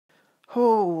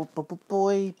Oh,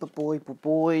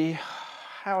 boy.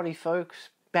 Howdy, folks.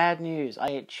 Bad news. I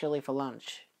ate chili for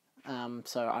lunch.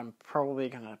 So I'm probably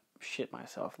gonna shit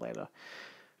myself later.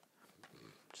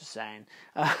 Just saying.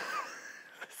 It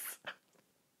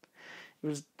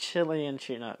was chili and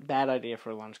tuna. Bad idea for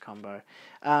a lunch combo.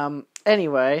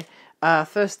 Anyway,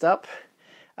 first up,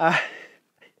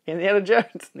 Indiana Jones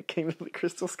and the Kingdom of the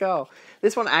Crystal Skull.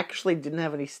 This one actually didn't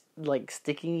have any,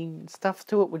 sticky stuff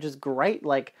to it, which is great.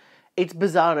 It's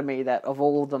bizarre to me that of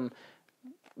all of them,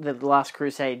 the Last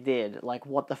Crusade did.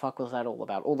 What the fuck was that all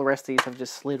about? All the rest of these have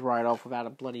just slid right off without a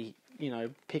bloody,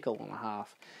 pickle and a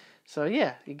half. So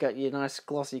yeah, you got your nice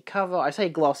glossy cover. I say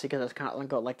glossy because it's kind of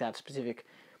got that specific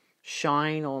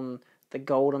shine on the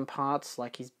golden parts,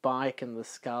 like his bike and the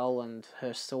skull and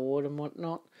her sword and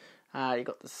whatnot. You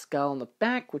got the skull on the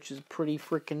back, which is pretty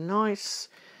freaking nice.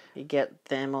 You get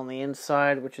them on the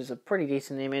inside, which is a pretty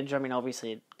decent image. I mean,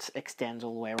 obviously it extends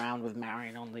all the way around with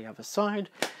Marion on the other side.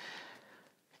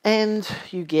 And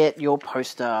you get your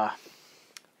poster,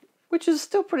 which is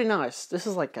still pretty nice. This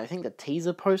is I think the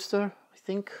teaser poster,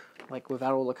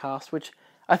 without all the cast, which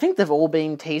I think they've all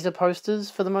been teaser posters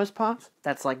for the most part.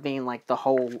 That's being the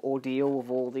whole ordeal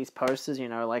of all these posters,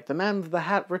 the man with the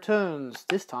hat returns,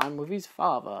 this time with his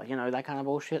father, that kind of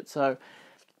bullshit. So,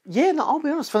 yeah, no, I'll be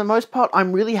honest, for the most part,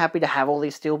 I'm really happy to have all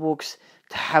these steelbooks,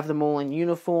 to have them all in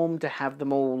uniform, to have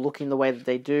them all looking the way that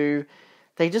they do.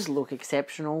 They just look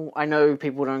exceptional. I know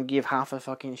people don't give half a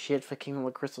fucking shit for Kingdom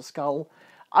of the Crystal Skull.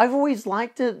 I've always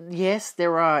liked it. Yes,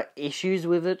 there are issues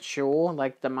with it, sure,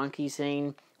 like the monkey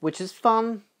scene, which is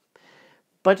fun,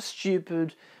 but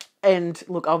stupid. And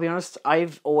look, I'll be honest,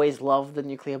 I've always loved the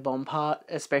nuclear bomb part,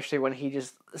 especially when he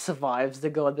just survives the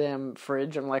goddamn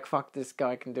fridge. I'm like, fuck, this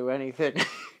guy can do anything.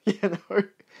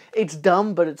 It's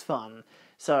dumb, but it's fun.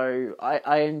 So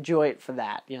I enjoy it for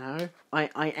that,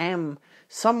 I am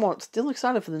somewhat still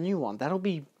excited for the new one. That'll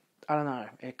be, I don't know,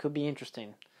 it could be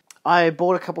interesting. I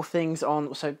bought a couple things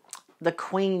on, so the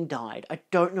Queen died. I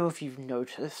don't know if you've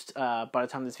noticed, by the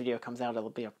time this video comes out, it'll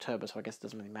be October, so I guess it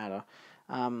doesn't really matter.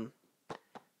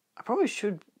 I probably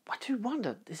should, I do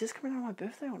wonder, is this coming out on my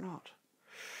birthday or not?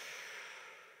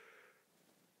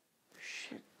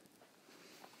 Shit.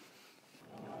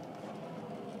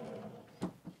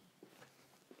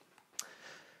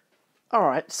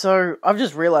 Alright, so I've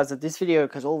just realised that this video,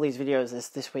 because all these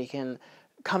videos this weekend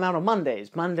come out on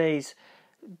Mondays. Mondays,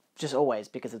 just always,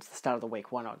 because it's the start of the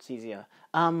week, why not? It's easier.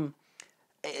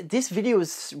 This video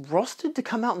is rostered to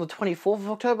come out on the 24th of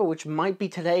October, which might be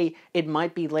today, it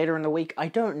might be later in the week. I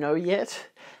don't know yet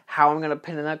how I'm going to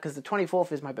pin it out, because the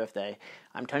 24th is my birthday.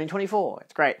 I'm turning 24,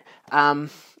 it's great.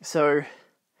 So,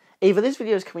 either this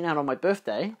video is coming out on my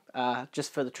birthday,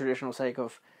 just for the traditional sake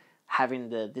of having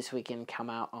this weekend come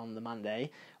out on the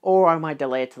Monday, or I might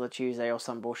delay it till the Tuesday or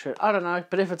some bullshit. I don't know,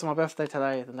 but if it's my birthday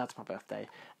today, then that's my birthday.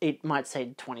 It might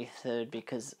say 23rd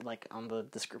because, on the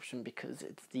description, because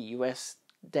it's the US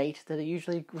date that it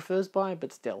usually refers by,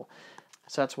 but still.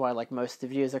 So that's why, most of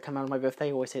the videos that come out on my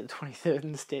birthday always say the 23rd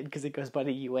instead, because it goes by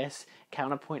the US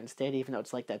counterpoint instead, even though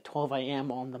it's that 12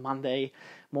 AM on the Monday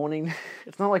morning.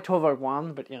 It's not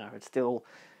 12:01, but, it's still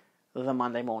the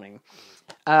Monday morning.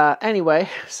 Anyway,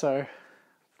 so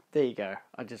there you go.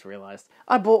 I just realised.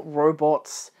 I bought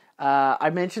robots.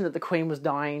 I mentioned that the Queen was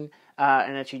dying,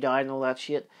 and that she died and all that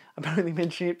shit. I'm only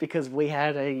mentioning it because we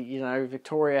had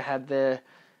Victoria had their...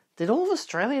 Did all of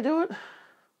Australia do it?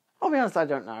 I'll be honest, I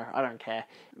don't know. I don't care.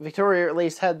 Victoria at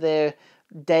least had their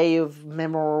day of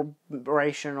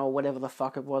commemoration or whatever the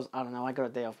fuck it was. I don't know. I got a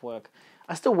day off work.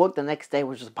 I still worked the next day,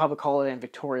 which was a public holiday in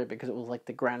Victoria because it was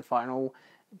the grand final...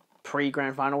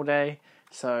 pre-grand final day,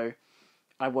 so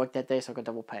I worked that day, so I got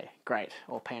double pay. Great.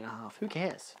 Or pay and a half. Who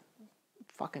cares?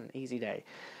 Fucking easy day.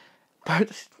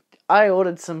 But I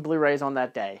ordered some Blu-rays on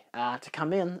that day, to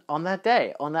come in on that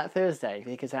day, on that Thursday,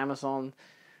 because Amazon,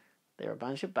 they're a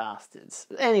bunch of bastards.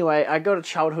 Anyway, I got a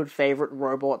childhood favourite,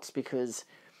 Robots, because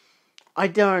I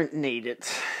don't need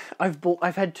it.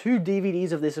 I've had 2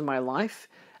 DVDs of this in my life.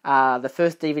 The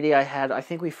first DVD I had, I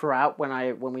think we threw out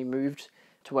when we moved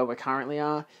to where we currently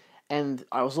are, and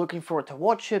I was looking for it to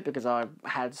watch it because I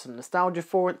had some nostalgia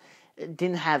for it. It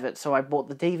didn't have it, so I bought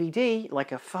the DVD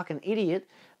like a fucking idiot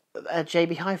at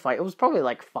JB Hi-Fi. It was probably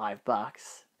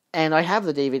 $5. And I have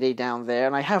the DVD down there,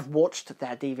 and I have watched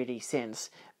that DVD since.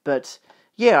 But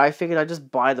yeah, I figured I'd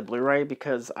just buy the Blu-ray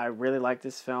because I really like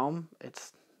this film.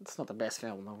 It's not the best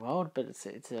film in the world, but it's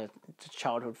a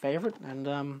childhood favorite, and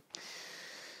I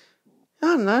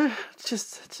don't know, it's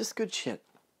just good shit.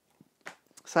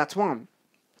 So that's one.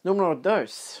 Numero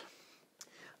dos.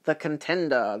 The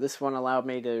Contender. This one allowed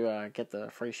me to get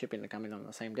the free shipping to come in on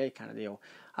the same day kind of deal.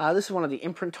 This is one of the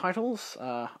Imprint titles.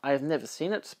 I have never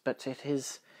seen it, but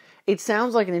it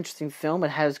sounds like an interesting film.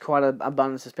 It has quite an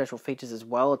abundance of special features as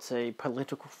well. It's a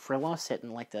political thriller set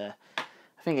in like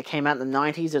I think it came out in the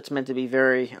 90s. It's meant to be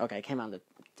it came out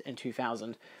in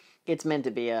 2000. It's meant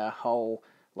to be a whole,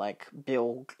 like,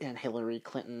 Bill and Hillary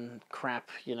Clinton crap,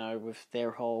 with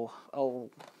their whole,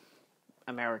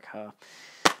 America.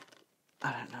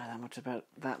 I don't know that much about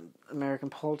that American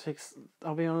politics,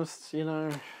 I'll be honest,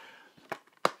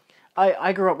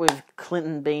 I grew up with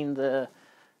Clinton being the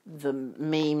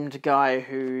memed guy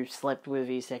who slept with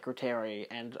his secretary,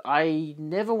 and I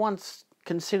never once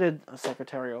considered a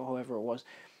secretary or whoever it was,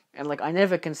 and like I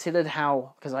never considered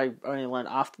how, because I only learned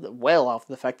after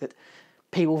the fact that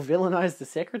people villainize the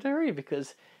secretary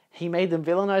because he made them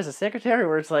villainize the secretary,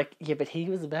 where it's like, yeah, but he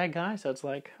was the bad guy, so it's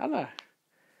like, I don't know.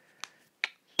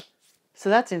 So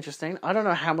that's interesting. I don't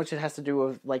know how much it has to do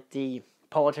with like the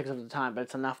politics of the time, but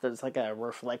it's enough that it's like a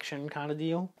reflection kind of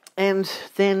deal. And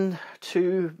then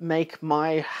to make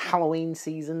my Halloween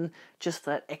season just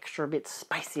that extra bit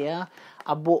spicier,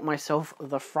 I bought myself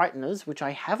The Frighteners, which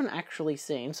I haven't actually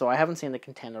seen, so I haven't seen The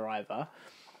Contender either.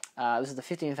 This is the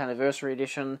 15th anniversary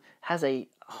edition, has a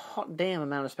hot damn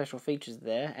amount of special features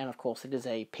there, and of course it is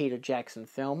a Peter Jackson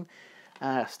film,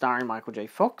 starring Michael J.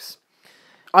 Fox.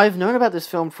 I've known about this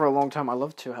film for a long time. I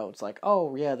love too how it's like,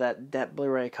 oh yeah, that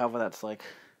Blu-ray cover that's like,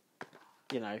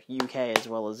 UK as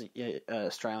well as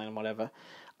Australian and whatever.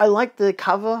 I like the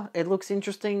cover. It looks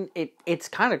interesting. It's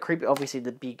kind of creepy. Obviously,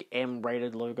 the big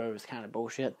M-rated logo is kind of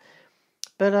bullshit.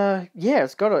 But yeah,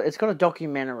 it's got a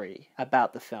documentary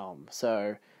about the film.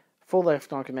 So full-length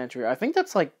documentary. I think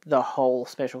that's like the whole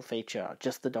special feature,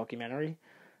 just the documentary.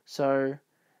 So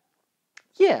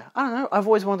yeah, I don't know. I've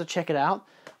always wanted to check it out.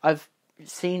 I've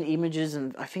seen images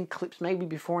and I think clips maybe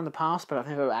before in the past, but I've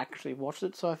never actually watched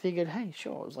it, so I figured, hey,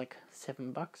 sure, it was like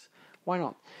 $7. Why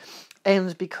not?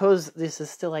 And because this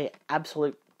is still a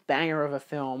absolute banger of a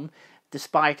film,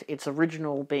 despite its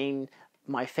original being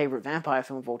my favourite vampire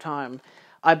film of all time,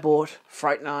 I bought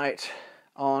Fright Night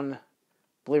on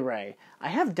Blu-ray. I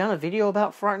have done a video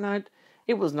about Fright Night.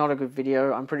 It was not a good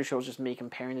video. I'm pretty sure it was just me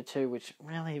comparing the two, which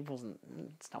really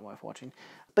it's not worth watching.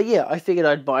 But yeah, I figured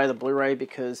I'd buy the Blu-ray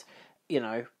because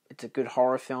it's a good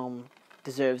horror film,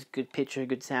 deserves good picture,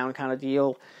 good sound kind of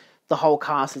deal. The whole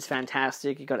cast is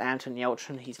fantastic. You got Anton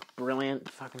Yelchin, he's brilliant.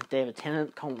 Fucking David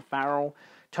Tennant, Colin Farrell,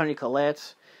 Toni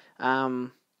Collette. I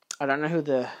don't know who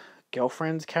the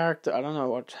girlfriend's character, I don't know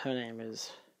what her name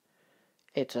is.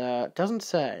 It doesn't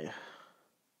say.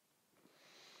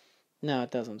 No,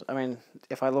 it doesn't. I mean,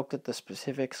 if I looked at the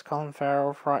specifics, Colin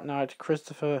Farrell, Fright Night,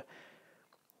 Christopher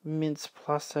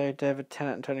Mintz-Plasse, David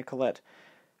Tennant, and Toni Collette.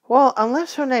 Well,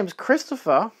 unless her name's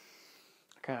Christopher,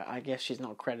 okay, I guess she's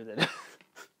not credited.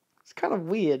 It's kind of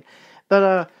weird.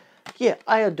 But, yeah,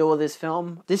 I adore this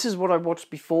film. This is what I watched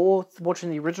before watching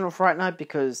the original Fright Night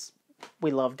because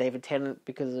we love David Tennant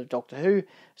because of Doctor Who.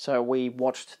 So we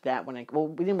watched that we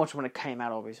didn't watch it when it came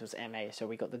out, obviously, it was MA. So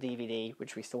we got the DVD,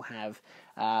 which we still have.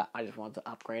 I just wanted to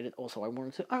upgrade it. Also, I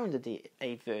wanted to own the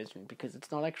D8 version because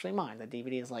it's not actually mine. The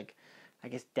DVD is like, I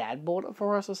guess Dad bought it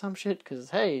for us or some shit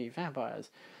because, hey, vampires.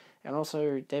 And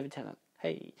also David Tennant.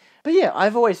 Hey. But yeah,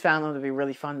 I've always found them to be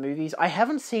really fun movies. I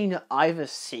haven't seen either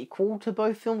sequel to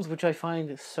both films, which I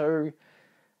find so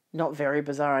not very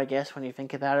bizarre, I guess, when you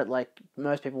think about it. Like,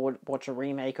 most people would watch a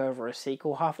remake over a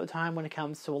sequel half the time when it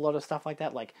comes to a lot of stuff like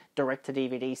that, like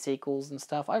direct-to-DVD sequels and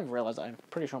stuff. I've realised I'm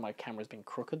pretty sure my camera's been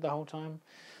crooked the whole time.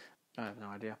 I have no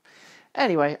idea.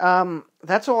 Anyway,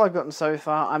 that's all I've gotten so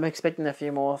far. I'm expecting a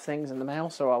few more things in the mail,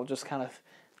 so I'll just kind of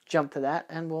jump to that,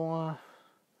 and we'll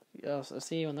I'll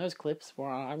see you in those clips where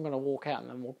I'm going to walk out and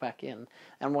then walk back in.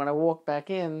 And when I walk back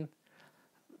in,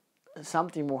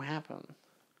 something will happen.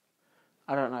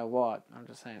 I don't know what. I'm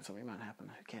just saying something might happen.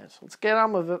 Who cares? Let's get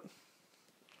on with it.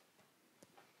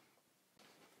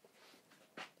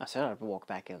 I said I'd walk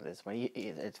back in this way.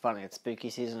 It's funny. It's spooky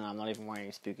season and I'm not even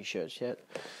wearing spooky shirts yet.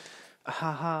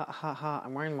 Ha ha ha ha.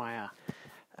 I'm wearing my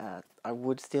I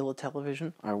would steal a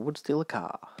television. I would steal a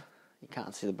car. You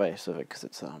can't see the base of it because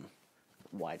it's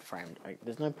wide framed.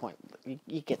 There's no point.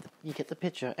 You get the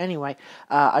picture. Anyway,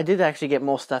 I did actually get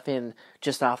more stuff in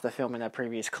just after filming that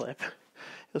previous clip.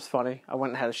 It was funny. I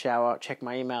went and had a shower, checked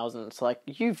my emails, and it's like,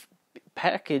 you've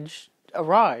package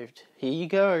arrived. Here you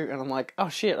go. And I'm like, oh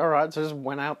shit, alright. So I just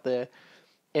went out there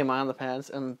in my underpants,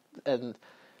 and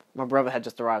my brother had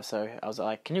just arrived, so I was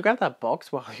like, can you grab that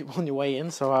box while you're on your way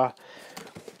in? So I'm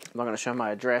not going to show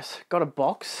my address. Got a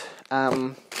box.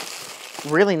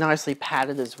 Really nicely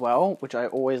padded as well, which I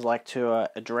always like to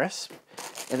address.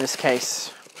 In this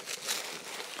case,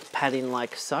 padding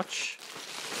like such.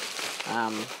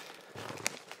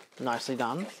 nicely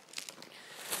done.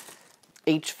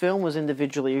 Each film was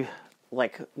individually,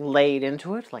 like, laid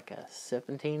into it, like a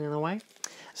serpentine in a way.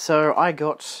 So I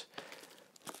got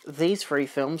these 3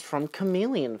 films from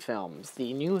Chameleon Films,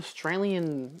 the new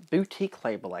Australian boutique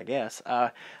label, I guess.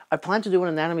 I plan to do an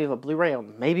anatomy of a Blu-ray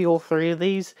on maybe all 3 of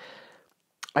these.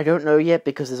 I don't know yet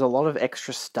because there's a lot of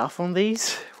extra stuff on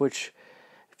these, which,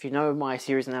 if you know my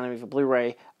series Anatomy of a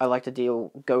Blu-ray, I like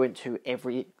to go into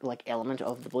every like element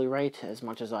of the Blu-ray as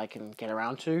much as I can get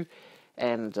around to.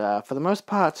 And for the most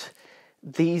part,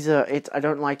 these are I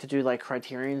don't like to do like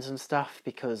criterions and stuff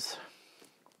because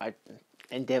I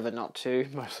endeavor not to,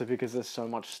 mostly because there's so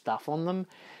much stuff on them.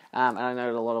 And I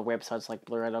know that a lot of websites like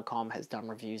Bluray.com has done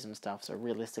reviews and stuff, so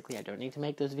realistically I don't need to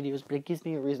make those videos, but it gives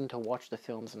me a reason to watch the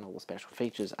films and all the special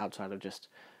features outside of just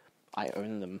I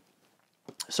own them.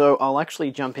 So I'll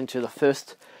actually jump into the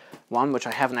first one, which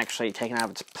I haven't actually taken out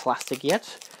of its plastic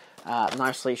yet.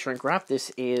 Nicely shrink wrapped.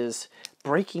 This is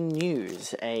Breaking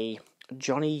News, a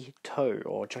Johnny Toe,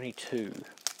 or Johnny 2.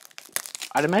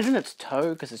 I'd imagine it's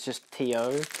Toe, because it's just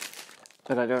T-O,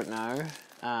 but I don't know.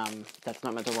 That's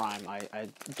not meant to rhyme. I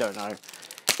don't know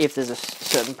if there's a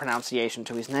certain pronunciation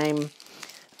to his name.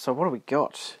 So what do we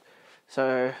got?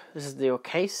 So this is the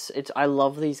case. I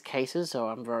love these cases, so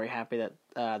I'm very happy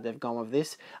that they've gone with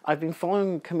this. I've been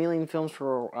following Chameleon Films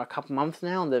for a couple months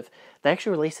now, and they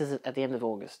actually released this at the end of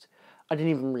August. I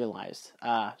didn't even realize.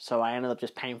 So I ended up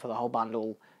just paying for the whole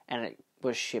bundle, and it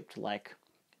was shipped like...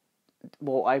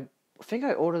 Well, I think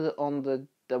I ordered it on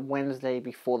the Wednesday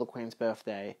before the Queen's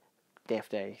birthday, Death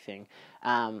Day thing.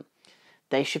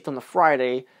 They shipped on the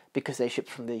Friday because they shipped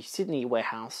from the Sydney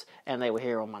warehouse, and they were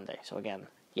here on Monday. So again,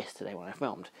 yesterday when I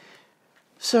filmed.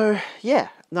 So yeah,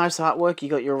 nice artwork. You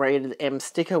got your rated M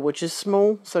sticker, which is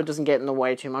small, so it doesn't get in the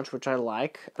way too much, which I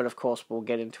like. But of course, we'll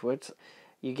get into it.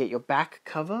 You get your back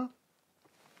cover,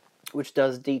 which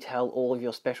does detail all of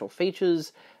your special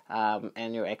features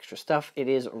and your extra stuff. It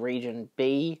is Region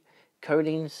B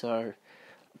coding, so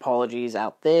apologies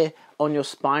out there. On your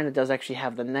spine, it does actually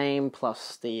have the name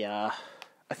plus the...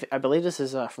 I believe this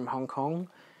is from Hong Kong,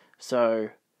 so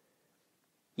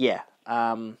yeah.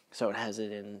 So it has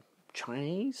it in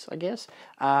Chinese, I guess,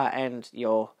 and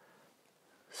your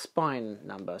spine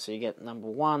number. So you get number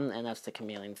 1, and that's the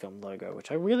Chameleon Film logo,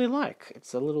 which I really like.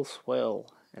 It's a little swirl.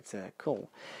 It's cool.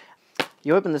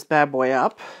 You open this bad boy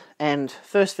up, and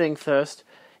first thing first,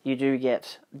 you do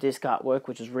get disc artwork,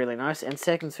 which is really nice, and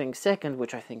second thing second,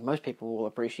 which I think most people will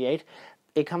appreciate,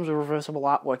 it comes with reversible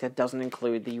artwork that doesn't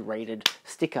include the rated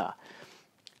sticker,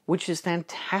 which is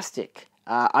fantastic.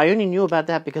 I only knew about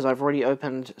that because I've already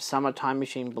opened Summer Time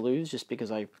Machine Blues, just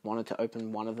because I wanted to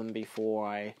open one of them before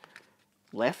I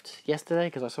left yesterday,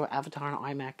 because I saw Avatar on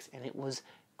IMAX, and it was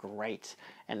great.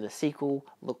 And the sequel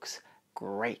looks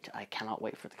great. I cannot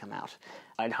wait for it to come out.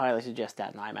 I'd highly suggest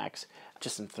that in IMAX,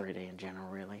 just in 3D in general,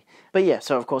 really. But yeah,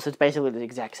 so of course it's basically the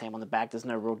exact same on the back. There's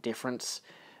no real difference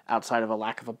outside of a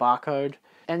lack of a barcode.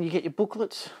 And you get your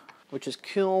booklet, which is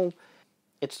cool.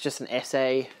 It's just an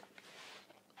essay.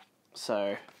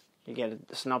 So you get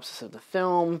a synopsis of the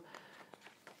film,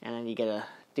 and then you get a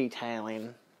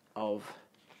detailing of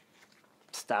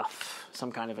stuff,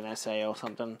 some kind of an essay or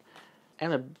something,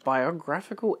 and a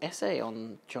biographical essay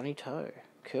on Johnny Toe.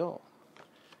 Cool.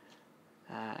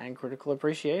 And critical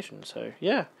appreciation. So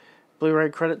yeah, Blu-ray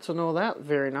credits and all that,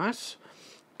 very nice.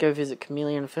 Go visit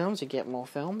Chameleon Films, you get more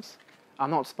films.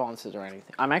 I'm not sponsored or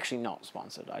anything. I'm actually not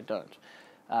sponsored, I don't.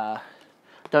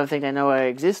 Don't think they know I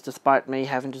exist, despite me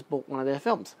having just bought one of their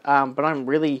films. But I'm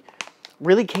really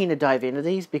keen to dive into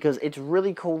these, because it's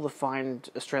really cool to find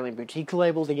Australian boutique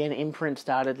labels. Again, IMPRINT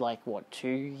started, like, what, 2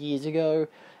 years ago?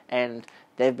 And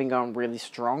they've been going really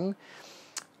strong.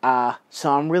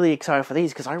 So I'm really excited for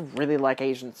these, because I really like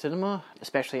Asian cinema,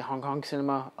 especially Hong Kong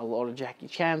cinema, a lot of Jackie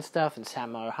Chan stuff, and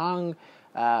Sammo Hung.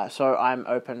 So I'm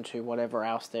open to whatever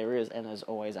else there is, and there's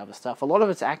always other stuff. A lot of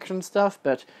it's action stuff,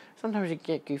 but sometimes you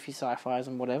get goofy sci-fis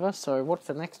and whatever. So what's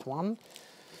the next one?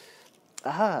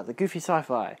 The goofy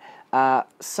sci-fi.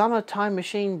 Summer Time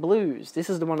Machine Blues. This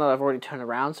is the one that I've already turned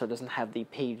around, so it doesn't have the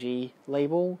PG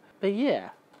label. But yeah,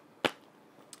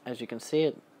 as you can see,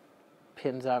 it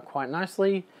pins out quite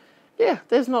nicely. Yeah,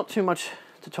 there's not too much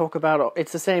to talk about.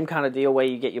 It's the same kind of deal where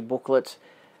you get your booklet,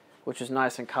 which is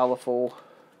nice and colourful.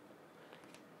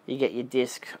 You get your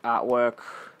disc artwork,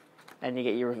 and you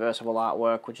get your reversible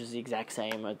artwork, which is the exact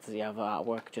same as the other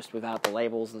artwork, just without the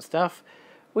labels and stuff,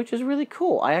 which is really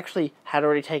cool. I actually had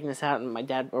already taken this out, and my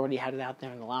dad already had it out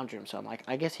there in the lounge room, so I'm like,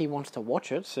 I guess he wants to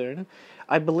watch it soon.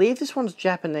 I believe this one's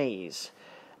Japanese.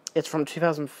 It's from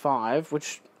 2005,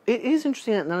 which it is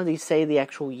interesting that none of these say the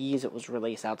actual years it was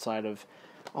released outside of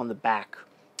on the back.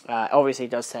 Obviously,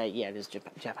 it does say, yeah, it is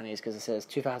Japanese because it says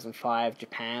 2005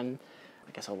 Japan.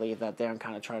 I guess I'll leave that there and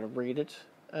kind of try to read it.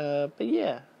 But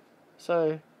yeah,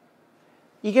 so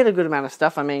you get a good amount of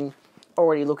stuff. I mean,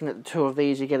 already looking at the two of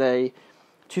these, you get a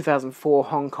 2004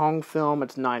 Hong Kong film.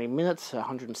 It's 90 minutes, a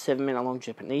 107-minute long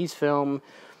Japanese film.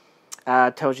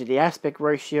 Tells you the aspect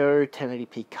ratio,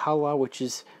 1080p color, which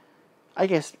is, I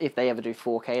guess, if they ever do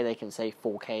 4K, they can say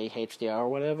 4K HDR or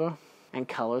whatever. And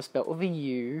color spelled with a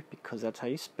U, because that's how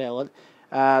you spell it.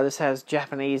 This has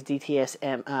Japanese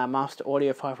DTS Master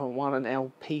Audio 5.1 and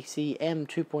LPCM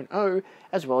 2.0,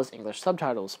 as well as English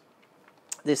subtitles.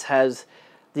 This has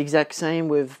the exact same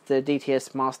with the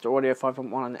DTS Master Audio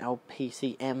 5.1 and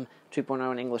LPCM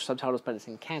 2.0 in English subtitles, but it's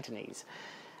in Cantonese.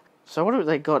 So what have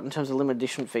they got in terms of limited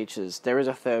edition features? There is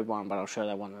a third one, but I'll show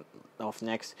that one off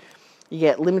next. You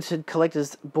get limited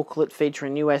collector's booklet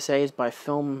featuring new essays by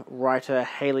film writer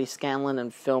Hayley Scanlon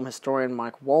and film historian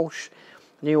Mike Walsh.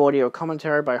 New audio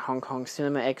commentary by Hong Kong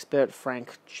cinema expert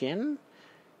Frank Jen.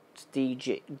 It's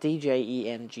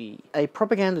DJENG. A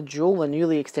propaganda jewel, a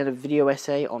newly extended video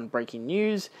essay on breaking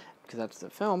news, because that's the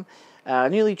film.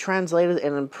 Newly translated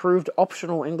and improved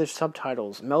optional English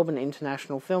subtitles. Melbourne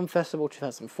International Film Festival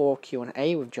 2004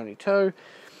 Q&A with Johnny To.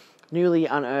 Newly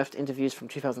unearthed interviews from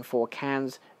 2004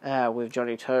 Cannes with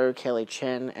Johnny To, Kelly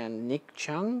Chen, and Nick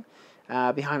Chung.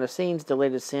 Behind the scenes,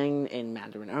 deleted scene in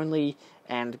Mandarin only,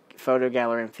 and photo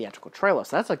gallery and theatrical trailer.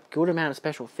 So that's a good amount of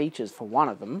special features for one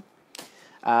of them.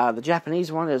 The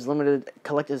Japanese one is limited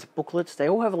collector's booklets. They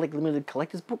all have like limited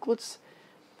collector's booklets.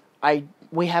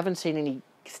 We haven't seen any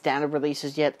standard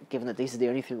releases yet, given that these are the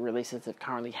only three releases they've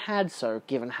currently had. So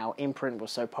given how IMPRINT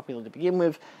was so popular to begin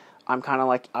with, I'm kind of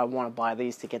like, I want to buy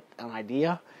these to get an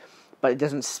idea. But it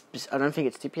doesn't, I don't think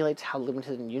it stipulates how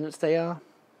limited in units they are.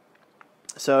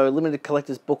 So, limited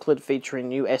collector's booklet featuring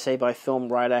new essay by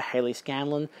film writer Hayley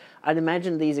Scanlon. I'd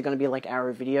imagine these are going to be like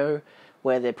Arrow Video,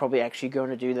 where they're probably actually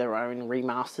going to do their own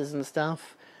remasters and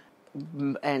stuff.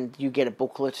 And you get a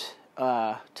booklet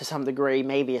to some degree,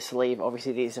 maybe a sleeve.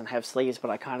 Obviously, these don't have sleeves,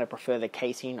 but I kind of prefer the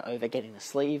casing over getting a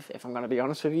sleeve, if I'm going to be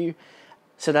honest with you.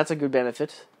 So, that's a good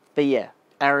benefit. But yeah,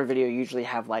 Arrow Video usually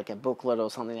have like a booklet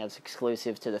or something that's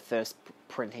exclusive to the first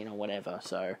printing or whatever,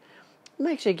 so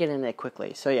make sure you get in there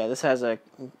quickly. So yeah, this has a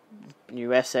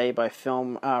new essay by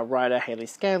film writer Hayley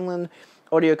Scanlon,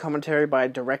 audio commentary by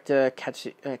director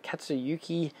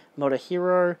Katsuyuki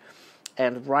Motohiro,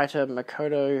 and writer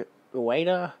Makoto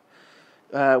Ueda,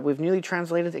 with newly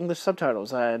translated English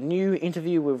subtitles. A new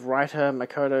interview with writer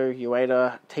Makoto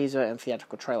Ueda, teaser and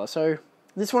theatrical trailer. So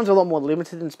this one's a lot more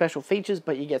limited in special features,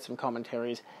 but you get some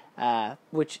commentaries,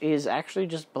 which is actually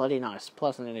just bloody nice,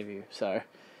 plus an interview. So,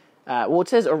 well, it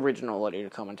says original audio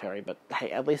commentary, but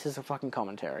hey, at least it's a fucking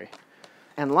commentary.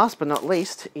 And last but not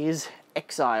least is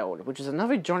Exiled, which is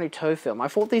another Johnny To film. I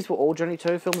thought these were all Johnny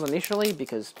To films initially,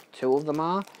 because two of them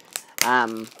are.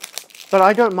 But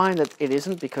I don't mind that it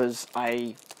isn't, because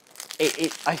I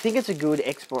think it's a good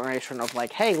exploration of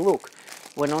like, hey, look,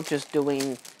 we're not just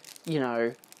doing, you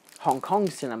know, Hong Kong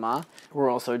cinema, we're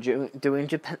also doing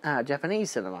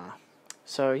Japanese cinema.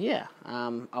 So yeah,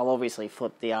 I'll obviously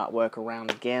flip the artwork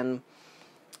around again.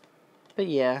 But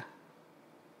yeah,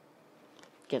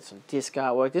 get some disc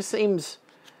artwork. This seems,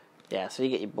 yeah, so you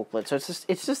get your booklet. So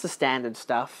it's just the standard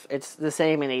stuff. It's the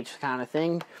same in each kind of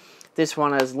thing. This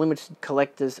one has limited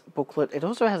collector's booklet. It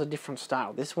also has a different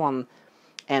style. This one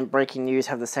and Breaking News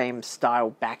have the same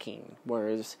style backing,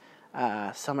 whereas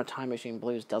Summer Time Machine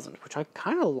Blues doesn't, which I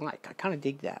kind of like. I kind of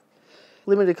dig that.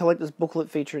 Limited collector's booklet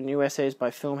featuring new essays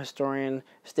by film historian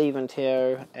Stephen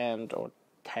Teo or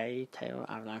Teo,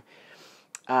 I don't know,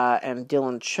 and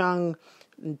Dylan Chung.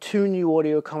 Two new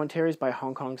audio commentaries by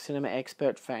Hong Kong cinema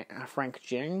expert Frank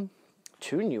Jen.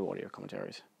 Two new audio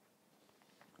commentaries.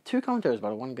 Two commentaries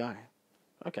by one guy.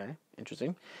 Okay,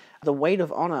 interesting. The Weight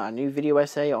of Honor, a new video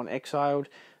essay on Exiled.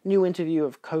 New interview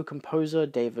of co-composer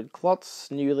David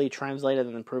Klotz. Newly translated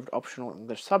and improved optional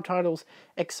English subtitles.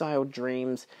 Exiled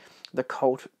Dreams. The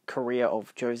cult career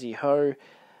of Josie Ho.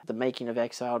 The making of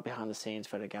Exiled, behind the scenes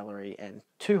photo gallery, and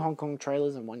 2 Hong Kong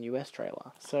trailers and 1 US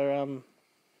trailer. So,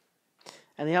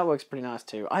 and the artwork's pretty nice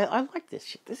too. I like this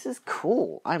shit. This is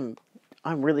cool. I'm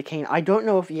really keen. I don't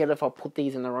know if I'll put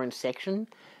these in their own section.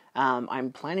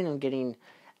 I'm planning on getting,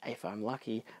 if I'm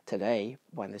lucky, today,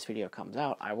 when this video comes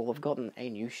out, I will have gotten a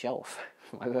new shelf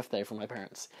for my birthday from my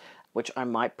parents, which I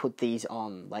might put these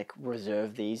on, like,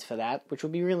 reserve these for that, which will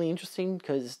be really interesting,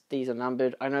 because these are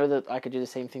numbered. I know that I could do the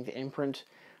same thing for IMPRINT.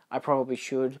 I probably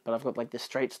should, but I've got, like, the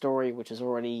Straight Story, which is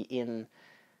already in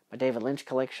my David Lynch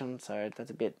collection, so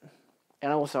that's a bit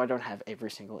And also, I don't have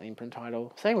every single Imprint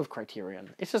title. Same with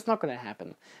Criterion. It's just not going to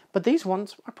happen. But these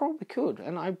ones, I probably could,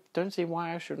 and I don't see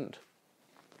why I shouldn't.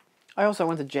 I also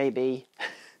went to JB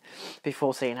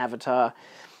before seeing Avatar.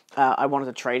 I wanted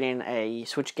to trade in a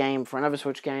Switch game for another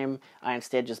Switch game. I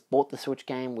instead just bought the Switch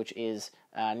game, which is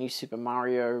New Super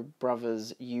Mario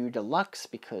Bros. U Deluxe,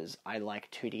 because I like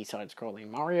 2D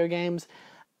side-scrolling Mario games.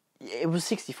 It was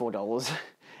 $64.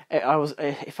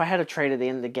 If I had traded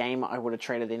in the game I would have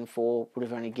traded in for, would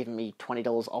have only given me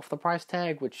 $20 off the price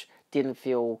tag, which didn't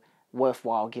feel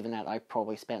worthwhile given that I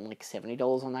probably spent like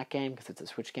 $70 on that game, because it's a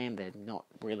Switch game, they're not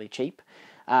really cheap.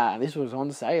 This was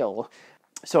on sale.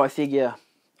 So I figure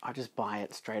I'll just buy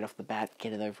it straight off the bat,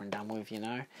 get it over and done with, you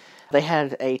know. They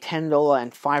had a $10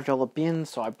 and $5 bin,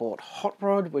 so I bought Hot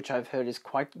Rod, which I've heard is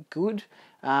quite good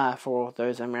for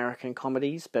those American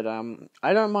comedies. But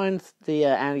I don't mind the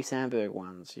Andy Samberg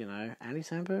ones, you know. Andy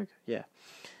Samberg? Yeah.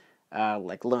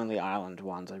 Like Lonely Island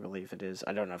ones, I believe it is.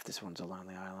 I don't know if this one's a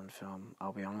Lonely Island film,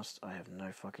 I'll be honest. I have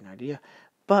no fucking idea.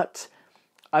 But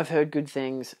I've heard good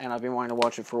things, and I've been wanting to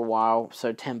watch it for a while,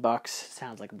 so $10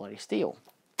 sounds like a bloody steal.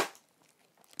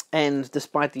 And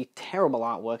despite the terrible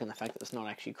artwork and the fact that it's not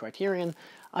actually Criterion,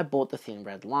 I bought the Thin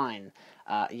Red Line.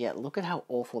 Yeah, look at how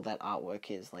awful that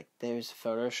artwork is. Like, those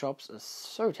photoshops are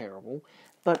so terrible.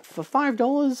 But for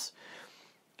 $5,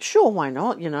 sure, why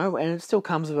not, you know? And it still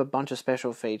comes with a bunch of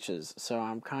special features. So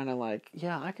I'm kind of like,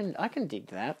 yeah, I can dig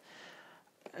that.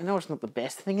 I know it's not the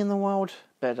best thing in the world,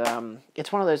 but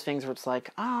it's one of those things where it's like,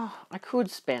 I could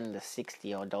spend the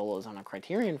 $60 odd on a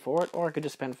Criterion for it, or I could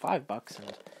just spend $5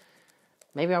 and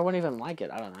maybe I wouldn't even like it.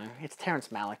 I don't know. It's Terrence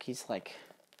Malick. He's like,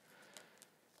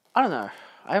 I don't know.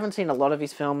 I haven't seen a lot of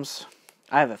his films.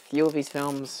 I have a few of his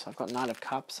films. I've got Knight of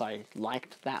Cups. I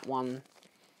liked that one.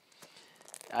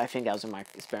 I think that was in my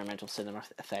experimental cinema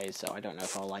phase, so I don't know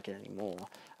if I'll like it anymore.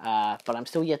 But I'm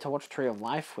still yet to watch Tree of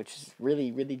Life, which is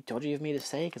really, really dodgy of me to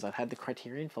say, because I've had the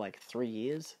Criterion for like 3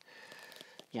 years.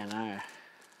 Yeah, no.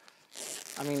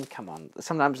 I mean, come on.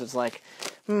 Sometimes it's like,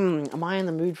 am I in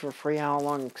the mood for a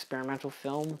 3-hour-long experimental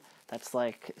film that's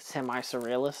like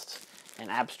semi-surrealist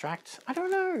and abstract? I don't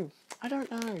know.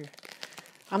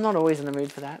 I'm not always in the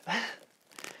mood for that.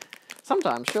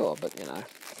 Sometimes, sure, but you know.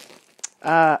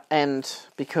 And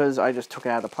because I just took it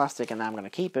out of the plastic and now I'm going to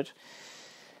keep it,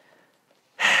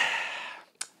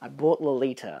 I bought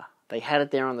Lolita. They had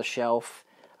it there on the shelf.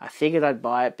 I figured I'd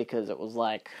buy it because it was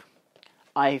like,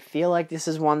 I feel like this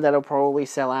is one that'll probably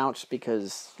sell out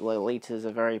because Lolita is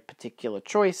a very particular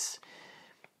choice.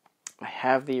 I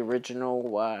have the original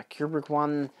Kubrick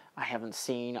one. I haven't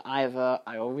seen either.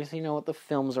 I obviously know what the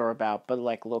films are about, but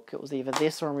like, look, it was either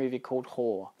this or a movie called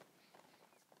Whore.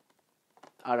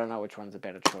 I don't know which one's a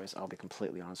better choice, I'll be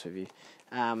completely honest with you.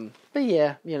 But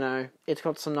yeah, you know, it's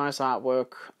got some nice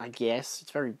artwork, I guess.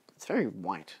 It's very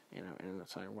white, you know, in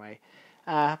its own way.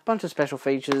 Bunch of special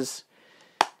features.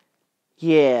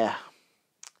 Yeah,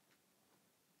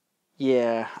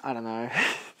 I don't know.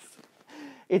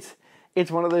 It's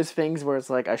one of those things where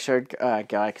it's like, I showed a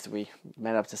guy, because we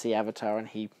met up to see Avatar, and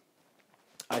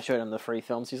I showed him the free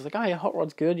films. He's like, oh yeah, Hot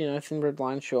Rod's good, you know, Thin Red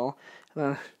Line, sure. And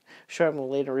then I showed him the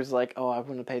later, he's like, oh, I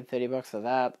wouldn't have paid $30 for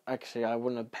that. Actually, I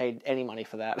wouldn't have paid any money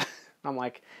for that. I'm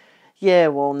like, yeah,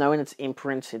 well, knowing it's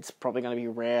Imprint, it's probably going to be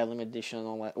rare, limited edition, and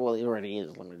all that. Well, it already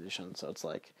is limited edition, so it's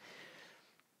like,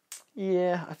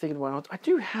 yeah, I figured why not. I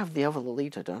do have the other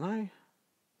Lolita, don't I?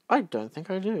 I don't think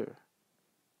I do.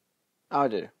 Oh, I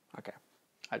do. Okay,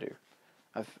 I do.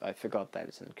 I forgot that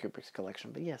it's in Kubrick's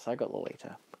collection, but yes, I got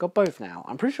Lolita. I got both now.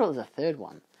 I'm pretty sure there's a third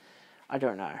one. I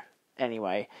don't know.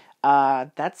 Anyway,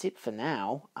 that's it for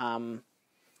now.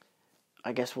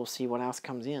 I guess we'll see what else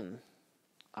comes in.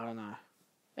 I don't know.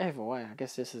 Either way, I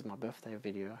guess this is my birthday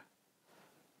video.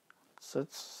 So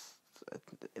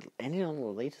it ended on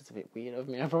Lolita's a bit weird of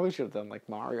me. I probably should have done like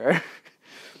Mario.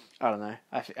 I don't know.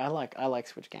 I like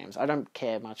Switch games. I don't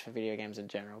care much for video games in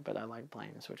general, but I like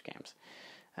playing Switch games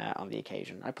on the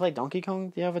occasion. I played Donkey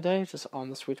Kong the other day, just on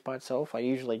the Switch by itself. I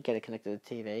usually get it connected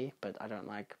to the TV, but I don't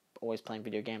like always playing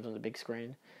video games on the big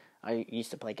screen. I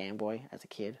used to play Game Boy as a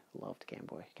kid. Loved Game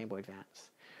Boy Advance.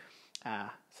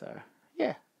 So,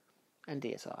 yeah. And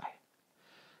DSi.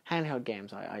 Handheld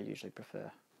games I usually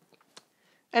prefer.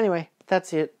 Anyway,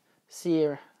 that's it. See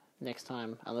you next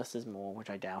time, unless there's more, which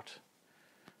I doubt.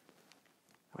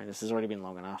 I mean, this has already been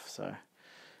long enough, so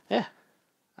yeah.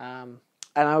 And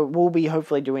I will be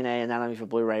hopefully doing an anatomy for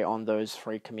Blu-ray on those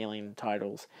 3 Chameleon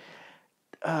titles.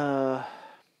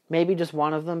 Maybe just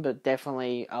one of them, but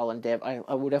definitely I'll endeavor.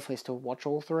 I will definitely still watch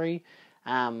all 3.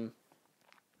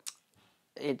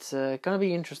 It's going to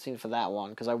be interesting for that one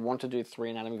because I want to do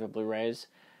 3 anatomy for Blu-rays.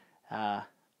 I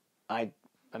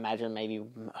imagine maybe,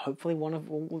 hopefully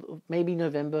maybe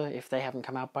November if they haven't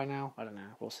come out by now. I don't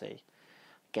know. We'll see.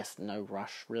 Guess no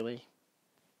rush, really.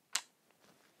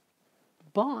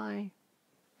 Bye.